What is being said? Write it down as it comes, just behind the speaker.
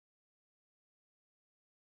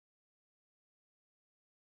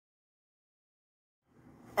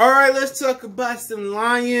Alright, let's talk about some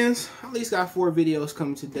Lions. At least got 4 videos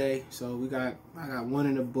coming today. So I got 1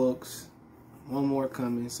 in the books, 1 more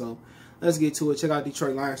coming. So let's get to it. Check out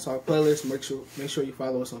Detroit Lions Talk playlist. Make sure you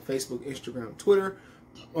follow us on Facebook, Instagram, Twitter.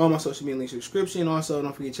 All my social media links in the description. Also,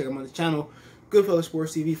 don't forget to check out my channel, Goodfellas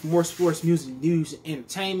Sports TV, for more sports, music, news, and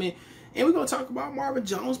entertainment. And we're going to talk about Marvin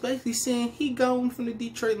Jones basically saying he gone from the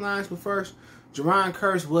Detroit Lions. But first, Jayron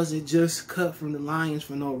Kearse wasn't just cut from the Lions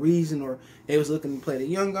for no reason, or they was looking to play the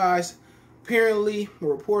young guys. Apparently,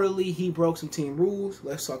 or reportedly, he broke some team rules.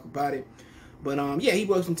 Let's talk about it. But yeah, he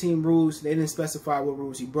broke some team rules. They didn't specify what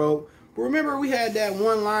rules he broke. But remember, we had that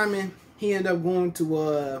one lineman. He ended up going to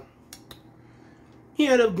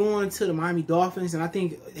the Miami Dolphins, and I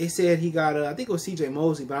think they said he got I think it was C.J.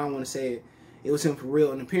 Mosley, but I don't want to say it. It was him for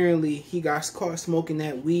real. And apparently, he got caught smoking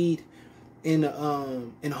that weed in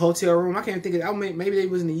the hotel room. I can't think of it. Maybe they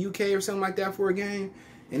was in the UK or something like that for a game,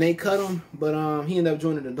 and they cut him. But he ended up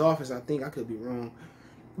joining the Dolphins. I think I could be wrong.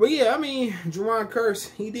 But yeah, I mean, Jayron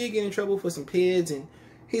Kearse, he did get in trouble for some PEDs, and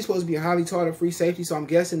he's supposed to be a highly touted free safety. So I'm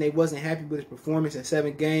guessing they wasn't happy with his performance in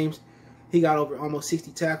 7 games. He got over almost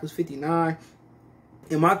 60 tackles, 59.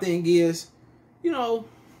 And my thing is, you know,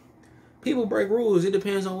 people break rules. It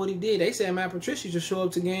depends on what he did. They said Matt Patricia just show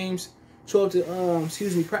up to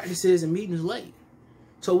practices and meetings late.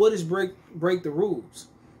 So what is break the rules?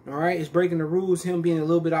 All right, it's breaking the rules. Him being a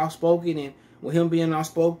little bit outspoken, and with him being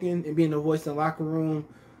outspoken and being the voice in the locker room,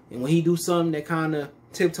 and when he do something that kind of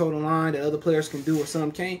tiptoe the line that other players can do or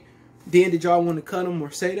some can't, then did y'all want to cut him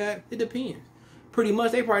or say that? It depends. Pretty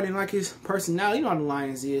much, they probably didn't like his personality. You know how the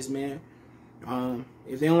Lions is, man.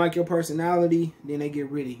 If they don't like your personality, then they get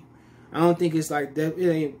rid of you. I don't think it's like that.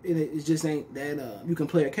 It just ain't that you can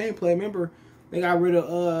play or can't play. Remember, they got rid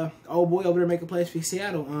of old boy over there making plays for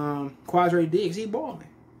Seattle, Quadre Diggs. He balling.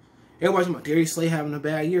 Everybody's talking about Darius Slay having a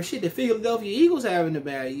bad year. Shit, the Philadelphia Eagles having a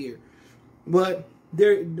bad year. But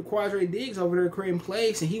the Quadre Diggs over there creating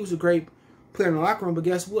plays, and he was a great player in the locker room. But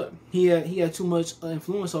guess what? He had too much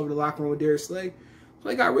influence over the locker room with Darius Slay. So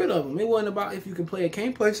they got rid of him. It wasn't about if you can play or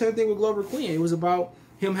can't play. Same thing with Glover Queen. It was about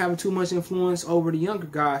him having too much influence over the younger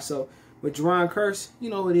guys. So with Jayron Kearse, you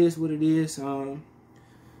know, it is what it is. You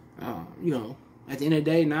know, at the end of the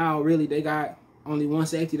day, now really they got only one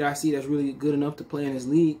safety that I see that's really good enough to play in this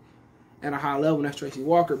league at a high level, and that's Tracy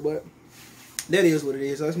Walker. But that is what it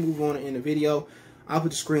is. So let's move on in the video. I'll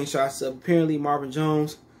put the screenshots up. Apparently, Marvin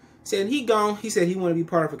Jones said he gone. He said he want to be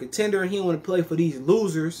part of a contender, and he want to play for these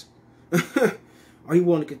losers. Or he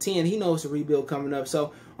want to contend. He knows the rebuild coming up.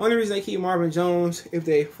 So, only reason they keep Marvin Jones, if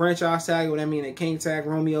they franchise tag, what I mean, they can't tag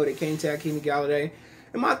Romeo, they can't tag Kenny Galladay.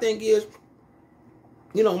 And my thing is,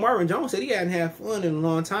 you know, Marvin Jones said he hadn't had fun in a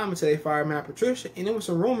long time until they fired Matt Patricia. And there was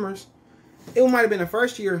some rumors. It might have been the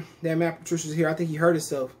first year that Matt Patricia was here. I think he hurt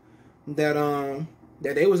himself. That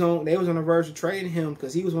they was on the verge of trading him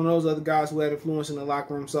because he was one of those other guys who had influence in the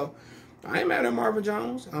locker room. So I ain't mad at Marvin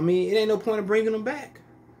Jones. I mean, it ain't no point of bringing him back.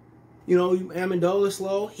 You know, Amendola's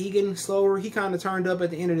slow. He getting slower. He kind of turned up at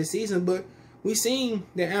the end of the season. But we seen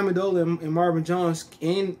that Amendola and Marvin Jones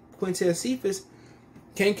and Quintez Cephas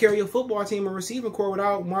can't carry a football team or receiving core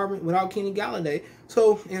without Kenny Galladay.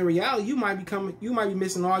 So in reality, you might be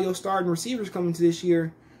missing all your starting receivers coming to this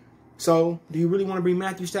year. So do you really want to bring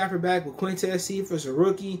Matthew Stafford back with Quintez Cephas, a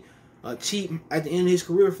rookie, cheap at the end of his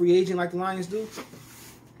career, free agent like the Lions do?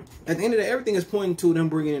 At the end of the day, everything is pointing to them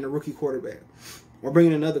bringing in a rookie quarterback. Or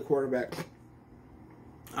bringing another quarterback.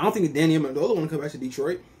 I don't think Danny Amendola want to come back to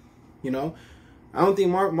Detroit. You know, I don't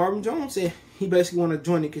think Marvin Jones said he basically want to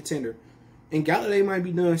join the contender. And Galladay might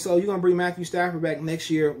be done. So you're gonna bring Matthew Stafford back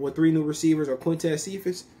next year with 3 new receivers or Quintez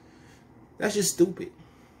Cephas? That's just stupid.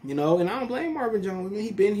 You know, and I don't blame Marvin Jones. I mean,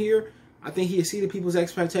 he been here. I think he exceeded people's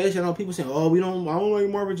expectations. I know people saying, "Oh, I don't like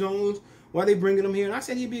Marvin Jones. Why are they bringing him here?" And I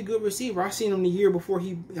said he'd be a good receiver. I seen him the year before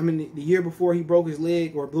he broke his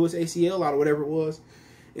leg or blew his ACL out or whatever it was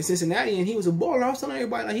in Cincinnati, and he was a baller. I was telling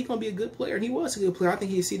everybody like he's gonna be a good player, and he was a good player. I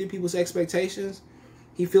think he exceeded people's expectations.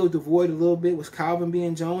 He filled the void a little bit with Calvin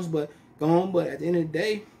being Jones, but gone. But at the end of the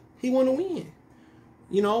day, he want to win.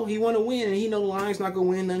 You know, he want to win, and he know the Lions not gonna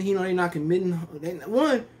win nothing. He know they're not committing.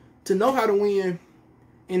 One, to know how to win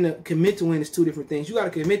and to commit to win is 2 different things. You got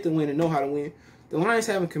to commit to win and know how to win. The Lions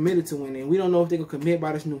haven't committed to winning. We don't know if they're going to commit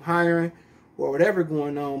by this new hiring or whatever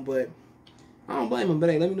going on, but I don't blame them. But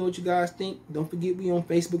hey, let me know what you guys think. Don't forget, we on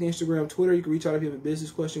Facebook, Instagram, Twitter. You can reach out if you have a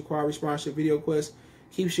business question, inquiry, sponsorship, video request.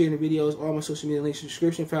 Keep sharing the videos. All my social media links in the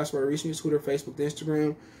description. Fast forward, reach me, Twitter, Facebook,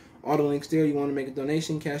 Instagram. All the links there. You want to make a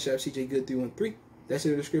donation, Cash App CJGood313. That's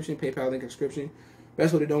in the description. PayPal link in the description.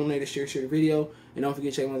 Best way to donate is share the video. And don't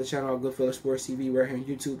forget to check out the channel, Goodfellas Sports TV, right here on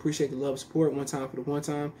YouTube. Appreciate the love and support. One time for the one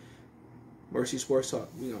time. Mercy Sports Talk.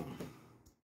 We on.